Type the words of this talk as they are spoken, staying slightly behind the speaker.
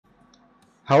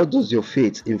How does your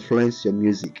faith influence your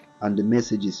music and the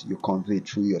messages you convey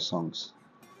through your songs?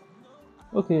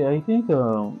 Okay, I think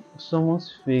someone's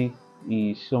faith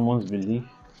is someone's belief.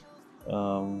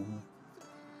 Um,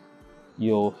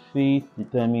 your faith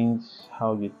determines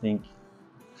how you think,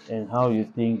 and how you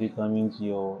think determines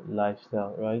your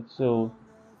lifestyle, right? So,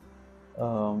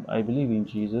 I believe in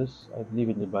Jesus. I believe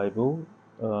in the Bible,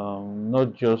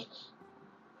 not just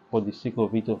for the sake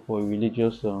of it or for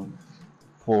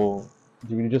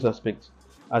the religious aspect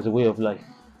as a way of life.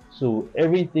 So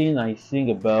everything I sing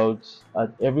about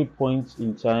at every point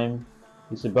in time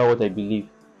is about what I believe.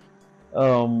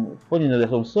 Funny enough, there's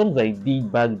some songs I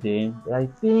did back then that I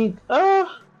think I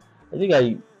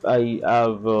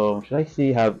have should I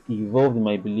say have evolved in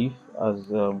my belief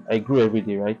as I grew every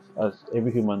day, right? As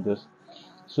every human does.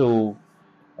 So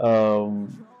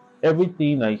um,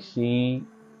 everything I say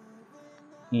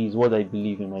is what I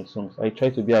believe in my songs. I try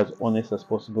to be as honest as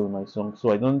possible in my songs,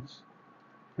 so I don't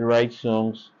write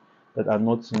songs that are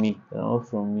not me, that are not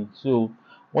from me. So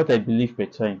what I believe per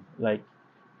time, like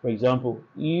for example,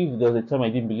 if there was a time I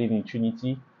didn't believe in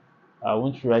Trinity, I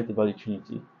won't write about the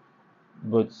Trinity.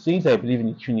 But since I believe in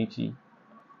the Trinity,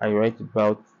 I write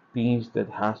about things that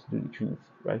has to do with the Trinity,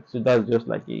 right? So that's just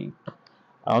like I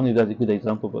don't know if that's a good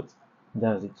example, but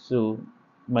that's it. So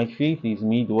my faith is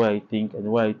me, the way I think, and the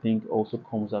way I think also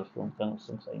comes out from kind of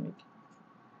songs I make.